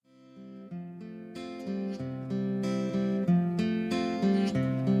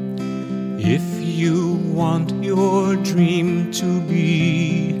If you want your dream to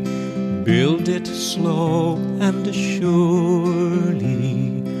be, build it slow and surely.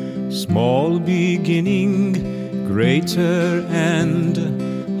 Small beginning, greater end.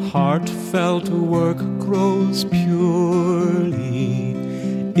 Heartfelt work grows purely.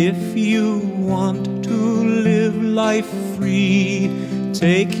 If you want to live life free,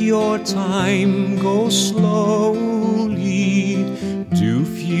 take your time, go slowly. Do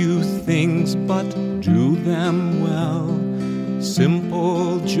few things, but do them well.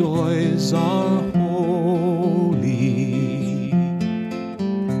 Simple joys are holy.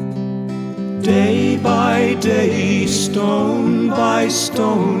 Day by day, stone by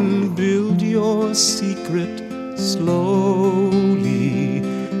stone, build your secret slowly.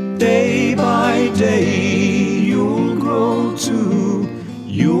 Day by day, you'll grow too.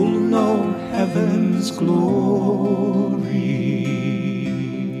 You'll know heaven's glory.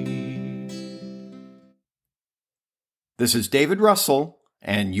 This is David Russell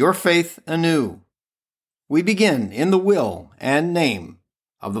and Your Faith Anew. We begin in the will and name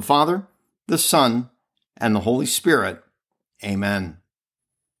of the Father, the Son, and the Holy Spirit. Amen.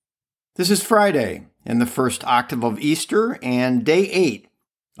 This is Friday in the first octave of Easter and day 8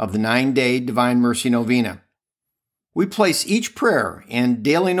 of the 9-day Divine Mercy Novena. We place each prayer and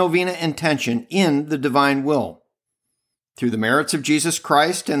daily novena intention in the divine will. Through the merits of Jesus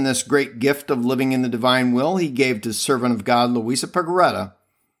Christ and this great gift of living in the divine will he gave to servant of God Luisa Pigoretta,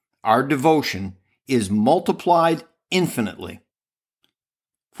 our devotion is multiplied infinitely.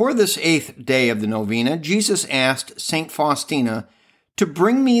 For this 8th day of the novena, Jesus asked St. Faustina to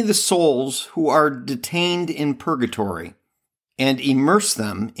bring me the souls who are detained in purgatory and immerse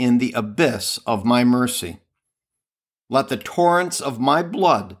them in the abyss of my mercy. Let the torrents of my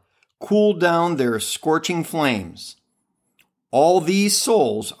blood cool down their scorching flames. All these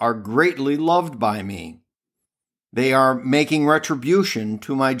souls are greatly loved by me. They are making retribution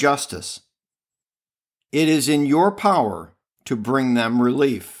to my justice. It is in your power to bring them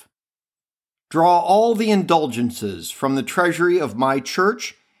relief. Draw all the indulgences from the treasury of my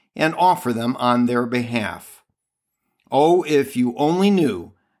church and offer them on their behalf. Oh, if you only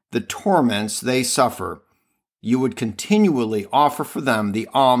knew the torments they suffer, you would continually offer for them the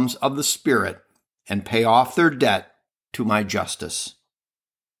alms of the Spirit and pay off their debt to my justice.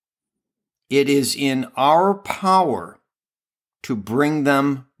 It is in our power to bring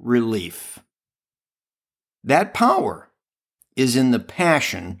them relief. That power is in the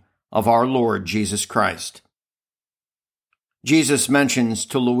passion of our Lord Jesus Christ. Jesus mentions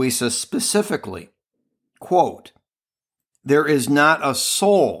to Luisa specifically, quote, "There is not a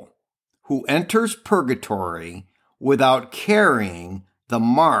soul who enters purgatory without carrying the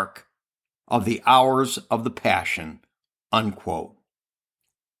mark of the hours of the Passion," unquote.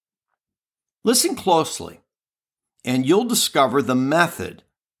 Listen closely, and you'll discover the method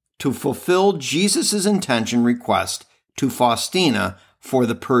to fulfill Jesus' intention request to Faustina for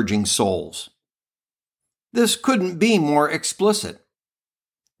the purging souls. This couldn't be more explicit.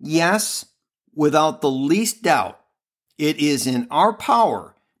 Yes, without the least doubt, it is in our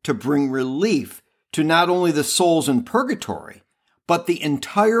power to bring relief to not only the souls in purgatory, but the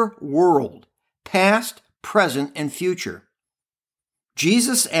entire world, past, present, and future.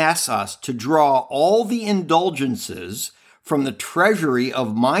 Jesus asks us to draw all the indulgences from the treasury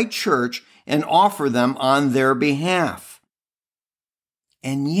of my church and offer them on their behalf.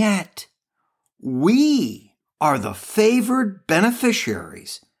 And yet, we are the favored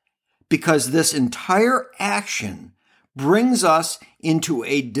beneficiaries because this entire action brings us into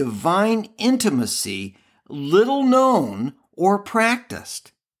a divine intimacy little known or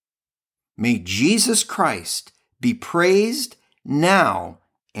practiced. May Jesus Christ be praised now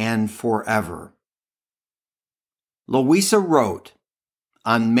and forever. Luisa wrote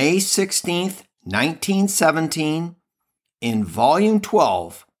on May 16th, 1917, in Volume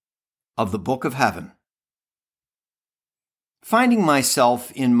 12 of the Book of Heaven. Finding myself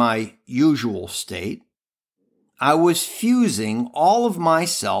in my usual state, I was fusing all of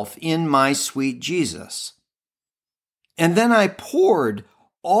myself in my sweet Jesus. And then I poured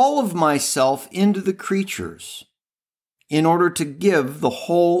all of myself into the creatures in order to give the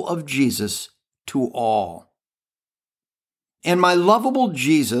whole of Jesus to all. And my lovable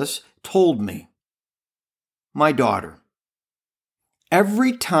Jesus told me, "My daughter,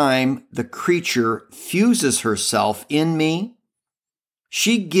 every time the creature fuses herself in me,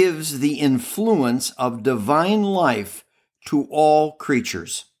 she gives the influence of divine life to all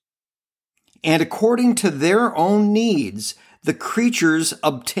creatures. And according to their own needs, the creatures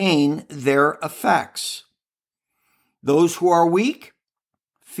obtain their effects. Those who are weak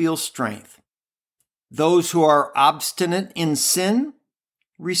feel strength. Those who are obstinate in sin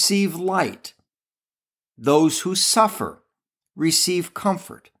receive light. Those who suffer receive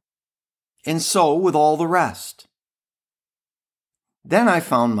comfort. And so with all the rest. Then I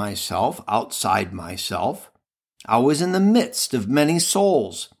found myself outside myself. I was in the midst of many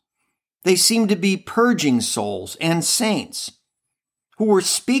souls. They seemed to be purging souls and saints who were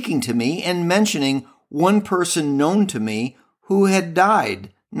speaking to me and mentioning one person known to me who had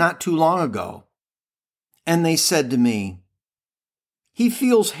died not too long ago. And they said to me, "He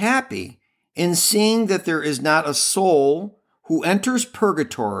feels happy in seeing that there is not a soul who enters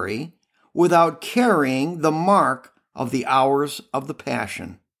purgatory without carrying the mark of the hours of the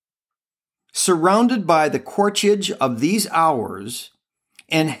Passion." Surrounded by the cortege of these hours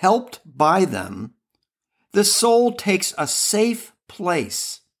and helped by them, the soul takes a safe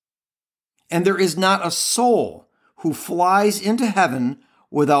place. And there is not a soul who flies into heaven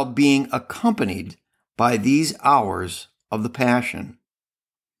without being accompanied by these hours of the Passion.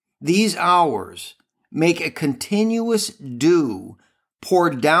 These hours make a continuous dew pour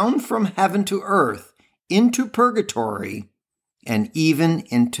down from heaven to earth into purgatory and even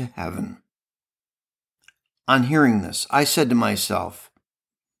into heaven. On hearing this, I said to myself,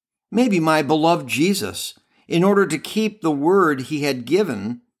 maybe my beloved Jesus, in order to keep the word he had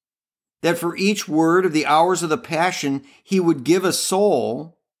given, that for each word of the hours of the Passion he would give a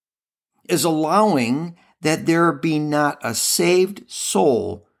soul, is allowing that there be not a saved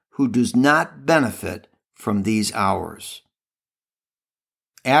soul who does not benefit from these hours.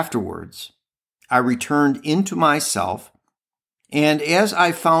 Afterwards, I returned into myself, and as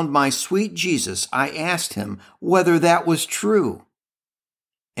I found my sweet Jesus, I asked him whether that was true.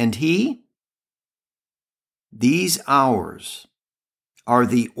 And he, "These hours are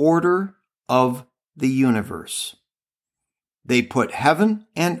the order of the universe. They put heaven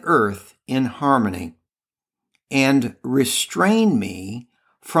and earth in harmony and restrain me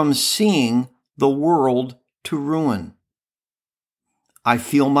from seeing the world to ruin. I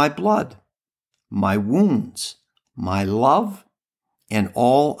feel my blood, my wounds, my love, and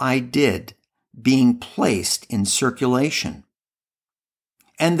all I did being placed in circulation.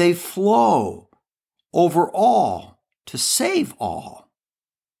 And they flow over all to save all.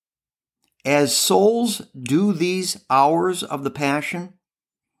 As souls do these hours of the Passion,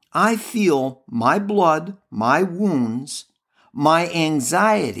 I feel my blood, my wounds, my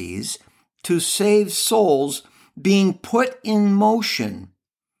anxieties to save souls being put in motion,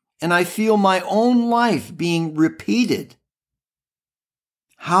 and I feel my own life being repeated.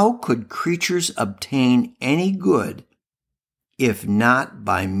 How could creatures obtain any good if not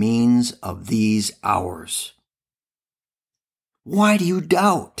by means of these hours? Why do you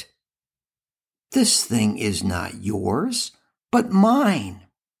doubt? This thing is not yours, but mine.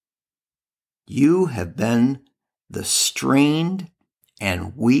 You have been the strained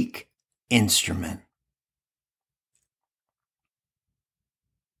and weak instrument.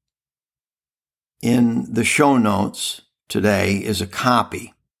 In the show notes today is a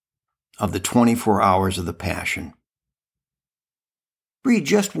copy of the 24 Hours of the Passion. Read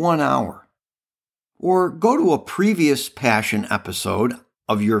just 1 hour, or go to a previous Passion episode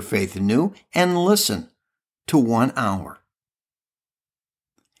of Your Faith Anew and listen to 1 hour.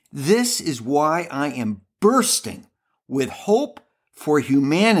 This is why I am bursting with hope for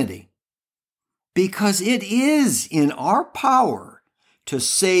humanity, because it is in our power to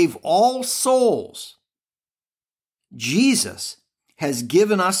save all souls. Jesus has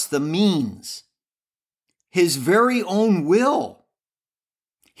given us the means, his very own will,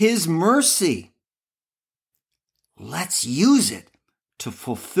 his mercy. Let's use it to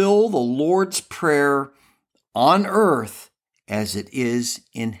fulfill the Lord's Prayer on earth as it is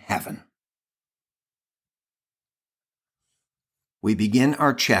in heaven. We begin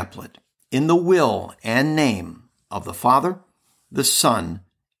our chaplet in the will and name of the Father, the Son,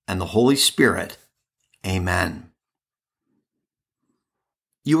 and the Holy Spirit. Amen.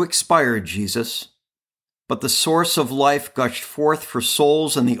 You expired, Jesus, but the source of life gushed forth for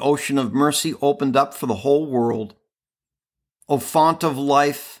souls, and the ocean of mercy opened up for the whole world. O font of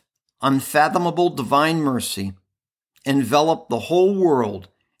life, unfathomable divine mercy, envelop the whole world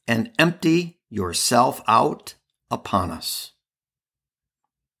and empty yourself out upon us.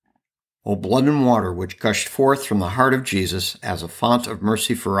 O blood and water which gushed forth from the heart of Jesus as a font of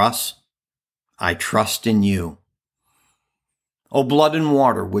mercy for us, I trust in you. O blood and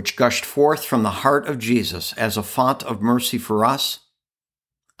water which gushed forth from the heart of Jesus as a font of mercy for us,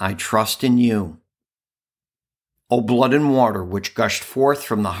 I trust in you. O blood and water which gushed forth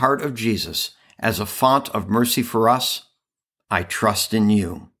from the heart of Jesus as a font of mercy for us, I trust in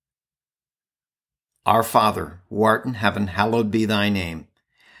you. Our Father, who art in heaven, hallowed be thy name.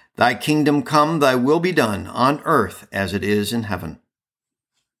 Thy kingdom come, thy will be done, on earth as it is in heaven.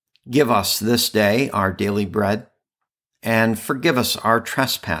 Give us this day our daily bread, and forgive us our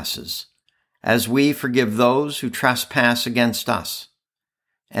trespasses, as we forgive those who trespass against us.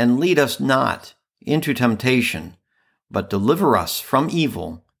 And lead us not into temptation, but deliver us from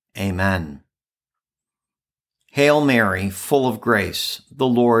evil. Amen. Hail Mary, full of grace, the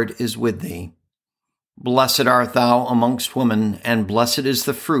Lord is with thee. Blessed art thou amongst women, and blessed is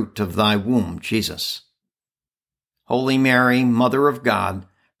the fruit of thy womb, Jesus. Holy Mary, Mother of God,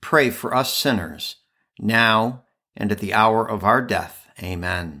 pray for us sinners, now and at the hour of our death.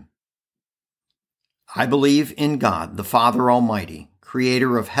 Amen. I believe in God, the Father Almighty,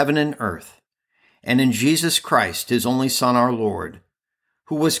 creator of heaven and earth, and in Jesus Christ, his only Son, our Lord,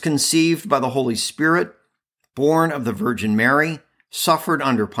 who was conceived by the Holy Spirit, born of the Virgin Mary, suffered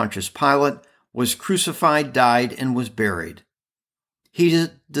under Pontius Pilate, was crucified, died, and was buried. He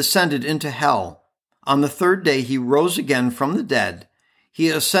descended into hell. On the third day he rose again from the dead. He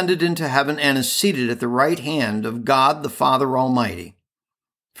ascended into heaven and is seated at the right hand of God the Father Almighty.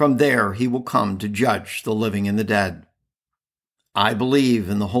 From there he will come to judge the living and the dead. I believe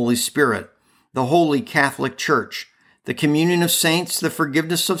in the Holy Spirit, the Holy Catholic Church, the communion of saints, the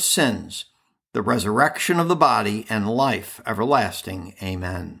forgiveness of sins, the resurrection of the body, and life everlasting.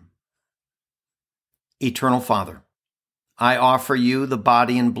 Amen. Eternal Father, I offer you the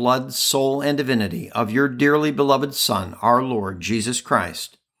body and blood, soul, and divinity of your dearly beloved Son, our Lord Jesus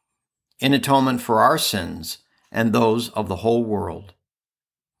Christ, in atonement for our sins and those of the whole world.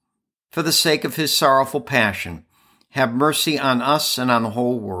 For the sake of his sorrowful passion, have mercy on us and on the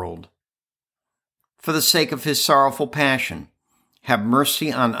whole world. For the sake of his sorrowful passion, have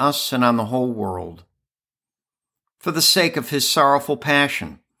mercy on us and on the whole world. For the sake of his sorrowful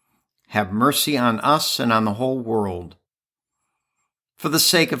passion, have mercy on us and on the whole world. For the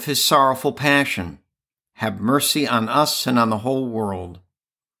sake of his sorrowful passion, have mercy on us and on the whole world.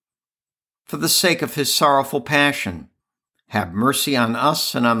 For the sake of his sorrowful passion, have mercy on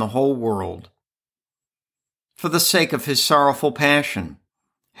us and on the whole world. For the sake of his sorrowful passion,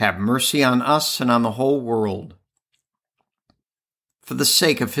 have mercy on us and on the whole world. For the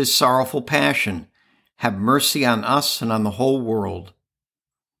sake of his sorrowful passion, have mercy on us and on the whole world.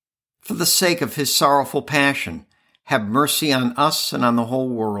 For the sake of his sorrowful passion, have mercy on us and on the whole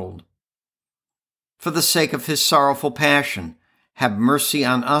world. For the sake of his sorrowful passion, have mercy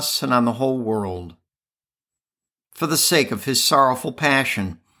on us and on the whole world. For the sake of his sorrowful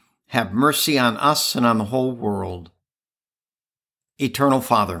passion, have mercy on us and on the whole world. Eternal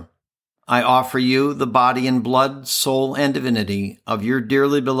Father, I offer you the body and blood, soul, and divinity of your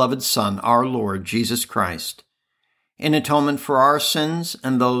dearly beloved Son, our Lord Jesus Christ, in atonement for our sins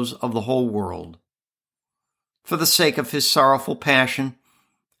and those of the whole world. For the sake of his sorrowful passion,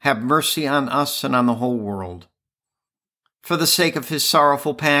 have mercy on us and on the whole world. For the sake of his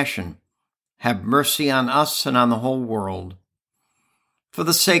sorrowful passion, have mercy on us and on the whole world. For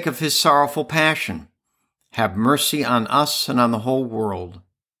the sake of his sorrowful passion, have mercy on us and on the whole world.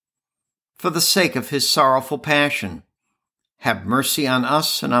 For the sake of his sorrowful passion, have mercy on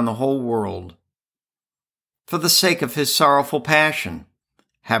us and on the whole world. For the sake of his sorrowful passion,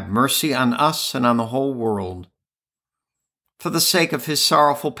 have mercy on us and on the whole world. For the sake of his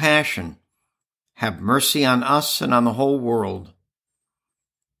sorrowful passion, have mercy on us and on the whole world.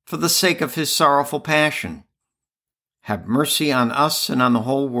 For the sake of his sorrowful passion, have mercy on us and on the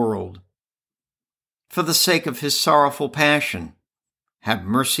whole world. For the sake of his sorrowful passion, have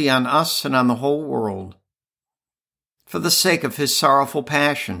mercy on us and on the whole world. For the sake of his sorrowful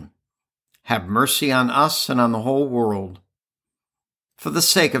passion, have mercy on us and on the whole world. For the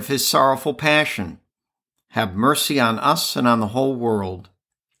sake of his sorrowful passion, have mercy on us and on the whole world.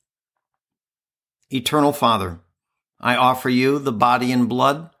 Eternal Father, I offer you the body and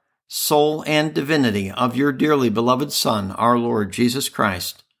blood, soul, and divinity of your dearly beloved Son, our Lord Jesus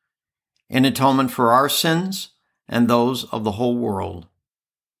Christ, in atonement for our sins and those of the whole world.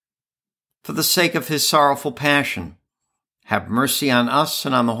 For the sake of his sorrowful passion, have mercy on us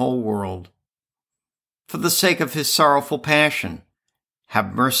and on the whole world. For the sake of his sorrowful passion,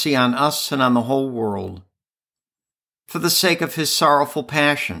 have mercy on us and on the whole world. For the sake of his sorrowful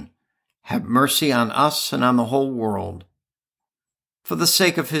passion, have mercy on us and on the whole world. For the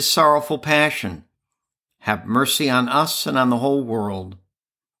sake of his sorrowful passion, have mercy on us and on the whole world.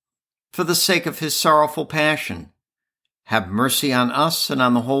 For the sake of his sorrowful passion, have mercy on us and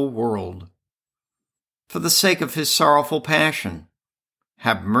on the whole world. For the sake of his sorrowful passion,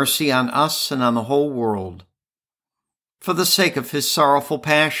 have mercy on us and on the whole world. For the sake of his sorrowful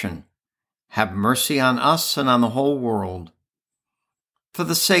passion, have mercy on us and on the whole world. For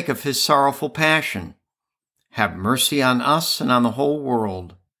the sake of his sorrowful passion, have mercy on us and on the whole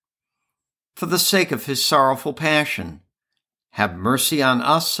world. For the sake of his sorrowful passion, have mercy on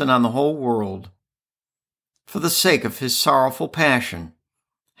us and on the whole world. For the sake of his sorrowful passion,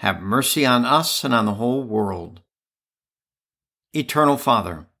 have mercy on us and on the whole world. Eternal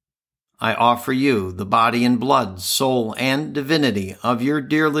Father, I offer you the body and blood, soul, and divinity of your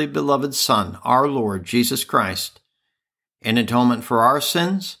dearly beloved Son, our Lord Jesus Christ, in atonement for our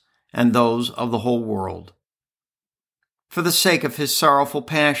sins and those of the whole world. For the sake of his sorrowful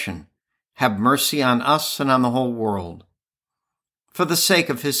passion, have mercy on us and on the whole world. For the sake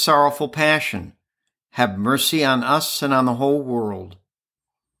of his sorrowful passion, have mercy on us and on the whole world.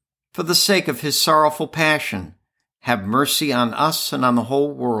 For the sake of his sorrowful passion, have mercy on us and on the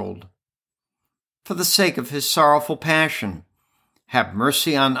whole world. For the sake of his sorrowful passion, have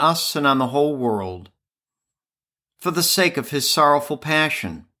mercy on us and on the whole world. For the sake of his sorrowful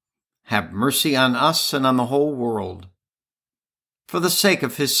passion, have mercy on us and on the whole world. For the sake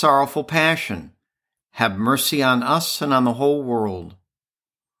of his sorrowful passion, have mercy on us and on the whole world.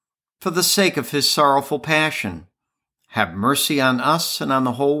 For the sake of his sorrowful passion, have mercy on us and on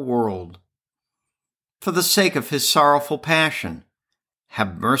the whole world. For the sake of his sorrowful passion,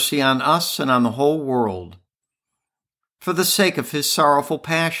 have mercy on us and on the whole world. For the sake of his sorrowful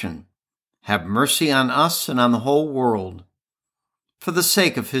passion, have mercy on us and on the whole world. For the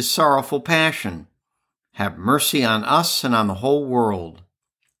sake of his sorrowful passion, have mercy on us and on the whole world.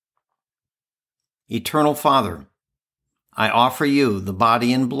 Eternal Father, I offer you the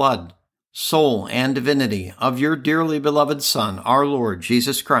body and blood, soul, and divinity of your dearly beloved Son, our Lord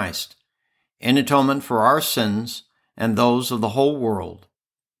Jesus Christ, in atonement for our sins and those of the whole world.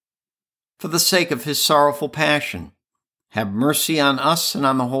 For the sake of his sorrowful passion, have mercy on us and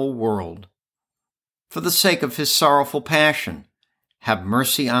on the whole world. For the sake of his sorrowful passion, have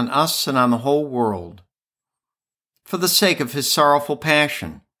mercy on us and on the whole world. For the sake of his sorrowful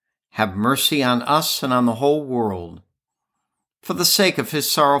passion, have mercy on us and on the whole world. For the sake of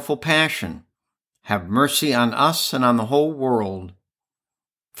his sorrowful passion, have mercy on us and on the whole world.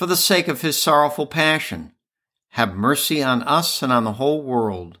 For the sake of his sorrowful passion, have mercy on us and on the whole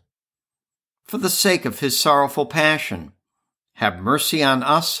world. For the sake of his sorrowful passion, have mercy on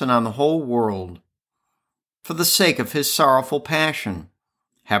us and on the whole world. For the sake of his sorrowful passion,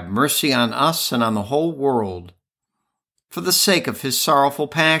 have mercy on us and on the whole world. For the sake of his sorrowful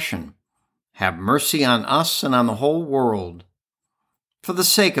passion, have mercy on us and on the whole world. For the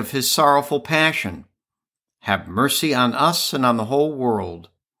sake of his sorrowful passion, have mercy on us and on the whole world.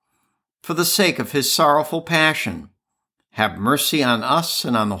 For the sake of his sorrowful passion, have mercy on us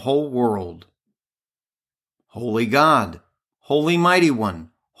and on the whole world. Holy God, Holy Mighty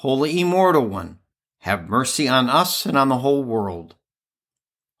One, Holy Immortal One, have mercy on us and on the whole world.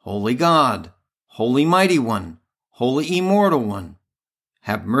 Holy God, Holy Mighty One, Holy Immortal One,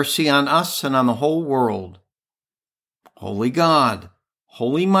 have mercy on us and on the whole world. Holy God,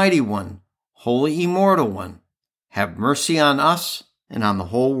 Holy Mighty One, Holy Immortal One, have mercy on us and on the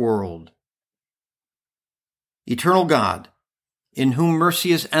whole world. Eternal God, in whom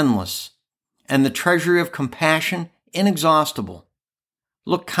mercy is endless, and the treasury of compassion inexhaustible,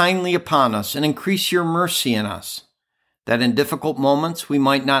 look kindly upon us and increase your mercy in us, that in difficult moments we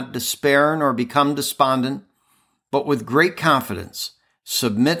might not despair nor become despondent, but with great confidence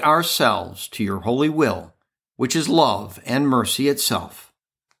submit ourselves to your holy will, which is love and mercy itself.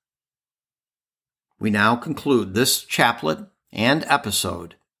 We now conclude this chaplet and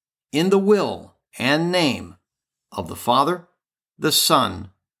episode in the will and name of the Father, the Son,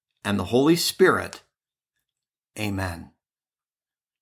 and the Holy Spirit. Amen.